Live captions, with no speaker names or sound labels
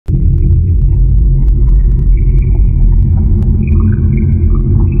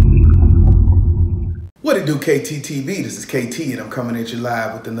What it do, KTTV? This is KT, and I'm coming at you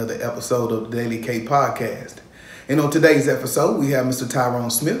live with another episode of the Daily K Podcast. And on today's episode, we have Mr. Tyrone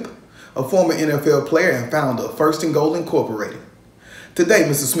Smith, a former NFL player and founder of First and Goal Incorporated. Today,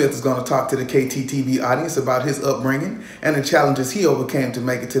 Mr. Smith is going to talk to the KTTV audience about his upbringing and the challenges he overcame to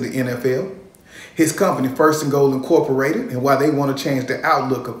make it to the NFL, his company, First and Goal Incorporated, and why they want to change the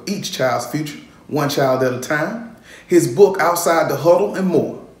outlook of each child's future, one child at a time, his book, Outside The Huddle, and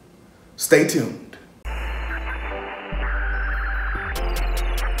more. Stay tuned.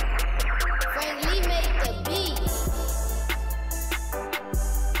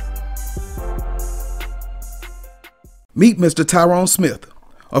 Meet Mr. Tyrone Smith,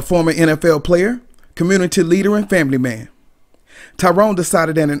 a former NFL player, community leader, and family man. Tyrone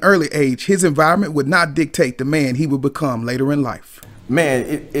decided at an early age his environment would not dictate the man he would become later in life.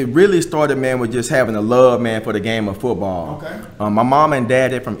 Man, it really started, man, with just having a love, man, for the game of football. Okay. My mom and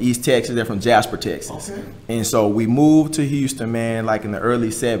dad, they're from East Texas, they're from Jasper, Texas. Okay. And so we moved to Houston, man, like in the early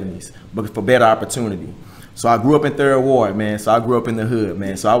 70s, but for better opportunity. So I grew up in Third Ward, man, so I grew up in the hood,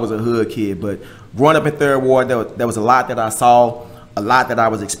 man, so I was a hood kid. But growing up in Third Ward, there was a lot that I saw, a lot that I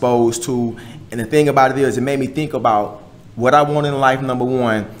was exposed to. And the thing about it is, it made me think about what I wanted in life, number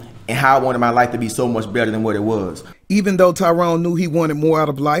one, and how I wanted my life to be so much better than what it was. Even though Tyrone knew he wanted more out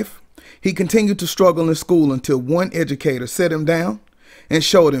of life, he continued to struggle in school until one educator set him down and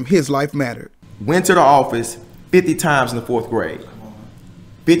showed him his life mattered. Went to the office 50 times in the 4th grade,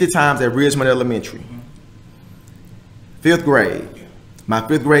 50 times at Ridgemont Elementary. 5th grade, my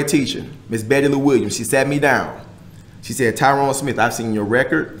 5th grade teacher, Miss Betty Lou Williams, she sat me down. She said, Tyrone Smith, I've seen your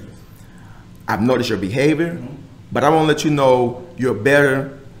record, I've noticed your behavior, but I want to let you know you're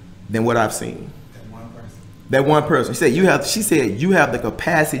better than what I've seen. That one person. She said, you have the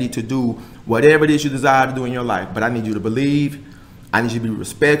capacity to do whatever it is you desire to do in your life, but I need you to believe, I need you to be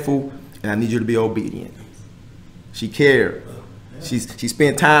respectful, and I need you to be obedient. She cared. She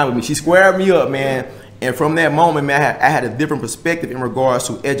spent time with me. She squared me up, man. And from that moment, man, I had a different perspective in regards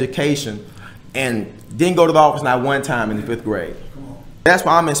to education, and didn't go to the office not one time in the 5th grade. That's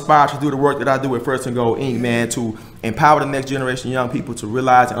why I'm inspired to do the work that I do with First and Goal Inc., man, to empower the next generation of young people to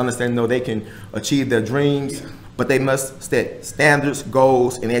realize and understand, know they can achieve their dreams, but they must set standards,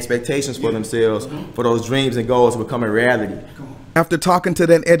 goals, and expectations for themselves for those dreams and goals to become a reality. After talking to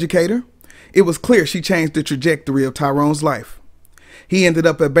that educator, it was clear she changed the trajectory of Tyrone's life. He ended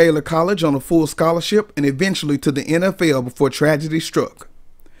up at Baylor College on a full scholarship and eventually to the NFL before tragedy struck.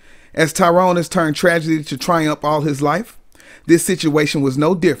 As Tyrone has turned tragedy to triumph all his life, this situation was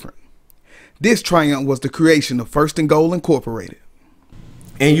no different. This triumph was the creation of First and Goal Incorporated.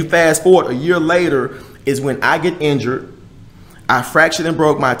 And you fast forward, a year later is when I get injured. I fractured and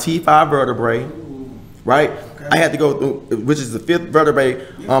broke my T5 vertebrae, right? Okay. I had to go through, which is the 5th vertebrae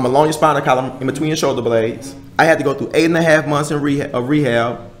along your spinal column in between your shoulder blades. I had to go through 8.5 months of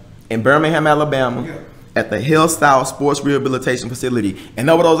rehab in Birmingham, Alabama, at the Health South Sports Rehabilitation Facility. And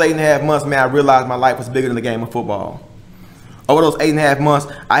over those 8.5 months, man, I realized my life was bigger than the game of football. Over those 8.5 months,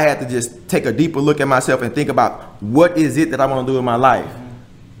 I had to just take a deeper look at myself and think about what is it that I want to do in my life.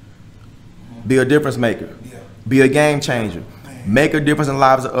 Be a difference maker. Be a game changer. Make a difference in the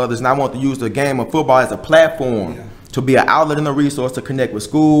lives of others. And I want to use the game of football as a platform to be an outlet and a resource to connect with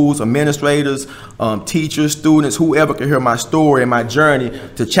schools, administrators, teachers, students, whoever can hear my story and my journey,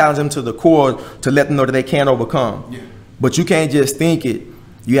 to challenge them to the core, to let them know that they can overcome. But you can't just think it,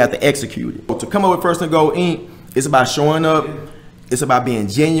 you have to execute it. To come up with First and Goal Inc., it's about showing up, it's about being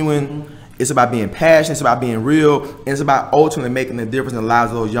genuine, it's about being passionate, it's about being real, and it's about ultimately making a difference in the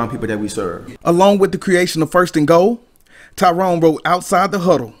lives of those young people that we serve. Along with the creation of First and Goal, Tyrone wrote Outside The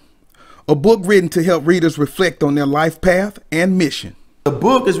Huddle, a book written to help readers reflect on their life path and mission. The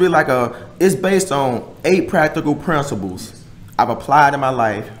book is really it's based on 8 practical principles I've applied in my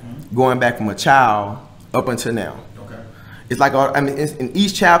life, going back from a child up until now. It's like, in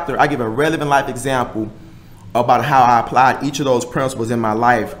each chapter, I give a relevant life example about how I applied each of those principles in my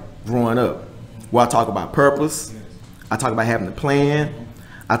life growing up. Where I talk about purpose, I talk about having a plan,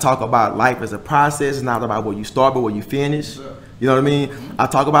 I talk about life as a process. It's not about where you start, but where you finish. You know what I mean? I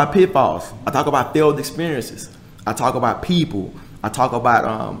talk about pitfalls. I talk about failed experiences. I talk about people. I talk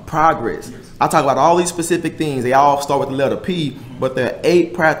about progress. I talk about all these specific things. They all start with the letter P, but there are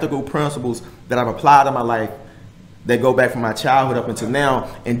 8 practical principles that I've applied in my life that go back from my childhood up until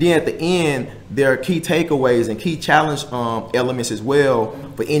now. And then at the end, there are key takeaways and key challenge elements as well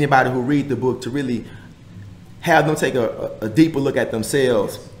for anybody who read the book, to really have them take a deeper look at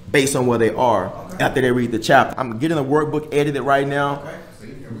themselves based on where they are after they read the chapter. I'm getting a workbook edited right now. Okay, see,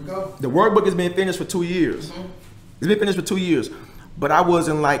 here we go. The workbook has been finished for 2 years. It's been finished for 2 years. but I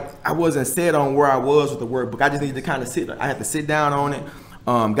wasn't set on where I was with the workbook. I just needed to kind of I had to sit down on it.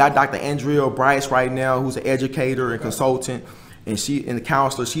 Got Dr. Andrea Bryce right now, who's an educator and consultant, and the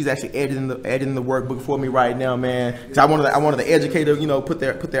counselor. She's actually editing the workbook for me right now, man. Cause I wanted the educator, you know, put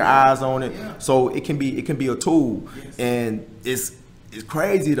their eyes on it, so it can be a tool. And it's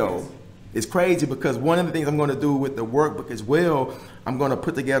crazy though. It's crazy because one of the things I'm going to do with the workbook as well, I'm going to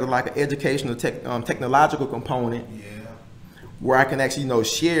put together like an educational technological component. Where I can actually, you know,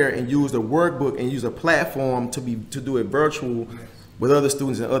 share and use the workbook and use a platform to do it virtual with other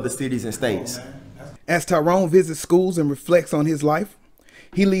students in other cities and states. As Tyrone visits schools and reflects on his life,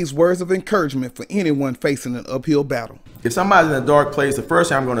 he leaves words of encouragement for anyone facing an uphill battle. If somebody's in a dark place, the first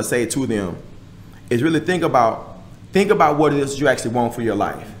thing I'm going to say to them is really think about what it is you actually want for your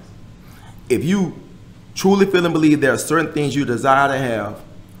life. If you truly feel and believe there are certain things you desire to have,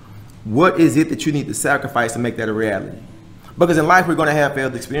 what is it that you need to sacrifice to make that a reality? Because in life, we're going to have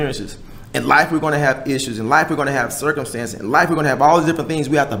failed experiences. In life, we're going to have issues. In life, we're going to have circumstances. In life, we're going to have all these different things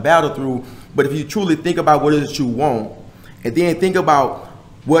we have to battle through. But if you truly think about what it is that you want, and then think about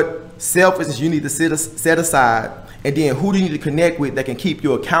what selfishness you need to set aside, and then who do you need to connect with that can keep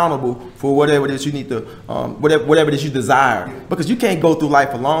you accountable for whatever it is you need to, whatever it is you desire. Because you can't go through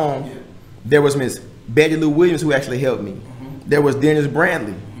life alone. There was Miss Betty Lou Williams who actually helped me. There was Dennis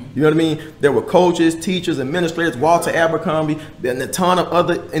Brantley. You know what I mean? There were coaches, teachers, administrators, Walter Abercrombie, and a ton of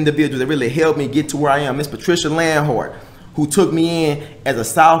other individuals that really helped me get to where I am. Miss Patricia Landhart, who took me in as a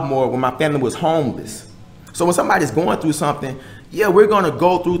sophomore when my family was homeless. So when somebody's going through something, yeah, we're going to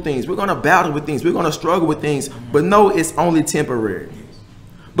go through things. We're going to battle with things. We're going to struggle with things. But no, it's only temporary.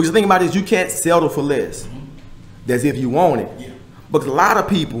 Because the thing about it is you can't settle for less. That's if you want it. Because a lot of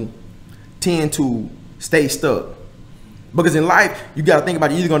people tend to stay stuck. Because in life, you got to think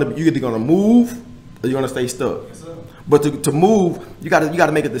about it. You're either gonna move or you're gonna stay stuck. But to move, you got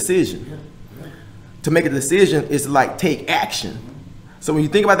to make a decision. To make a decision is to like take action. So when you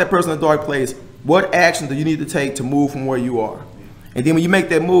think about that person in a dark place, what action do you need to take to move from where you are? And then when you make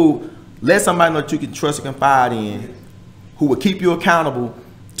that move, let somebody know that you can trust and confide in, who will keep you accountable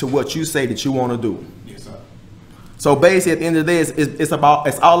to what you say that you want to do. So basically, at the end of the day, it's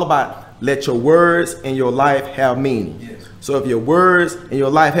all about let your words and your life have meaning. So if your words and your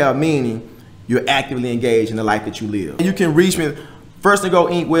life have meaning, you're actively engaged in the life that you live. And you can reach me. First and Go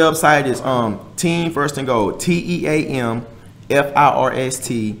Inc. website is Team First and Goal,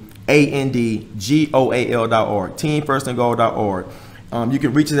 TEAMFIRSTANDGOAL.org, teamfirstandgoal.org. You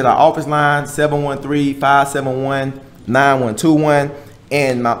can reach us at our office line, 713-571-9121.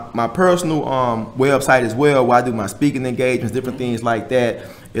 And my personal website as well, where I do my speaking engagements, different things like that,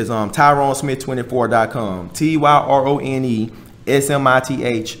 is TyroneSmith24.com.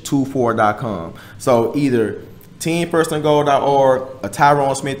 TYRONESMITH24.com. So either teamfirstandgoal.org or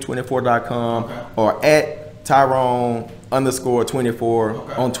TyroneSmith24.com or at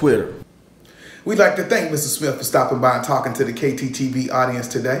Tyrone_24 on Twitter. We'd like to thank Mr. Smith for stopping by and talking to the KTTV audience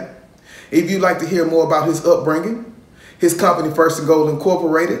today. If you'd like to hear more about his upbringing, his company First and Goal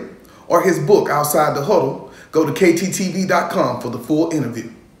Incorporated, or his book Outside The Huddle, go to KTTV.com for the full interview.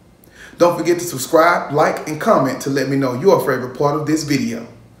 Don't forget to subscribe, like, and comment to let me know your favorite part of this video.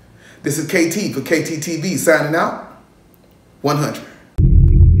 This is KT for KTTV signing out. 100.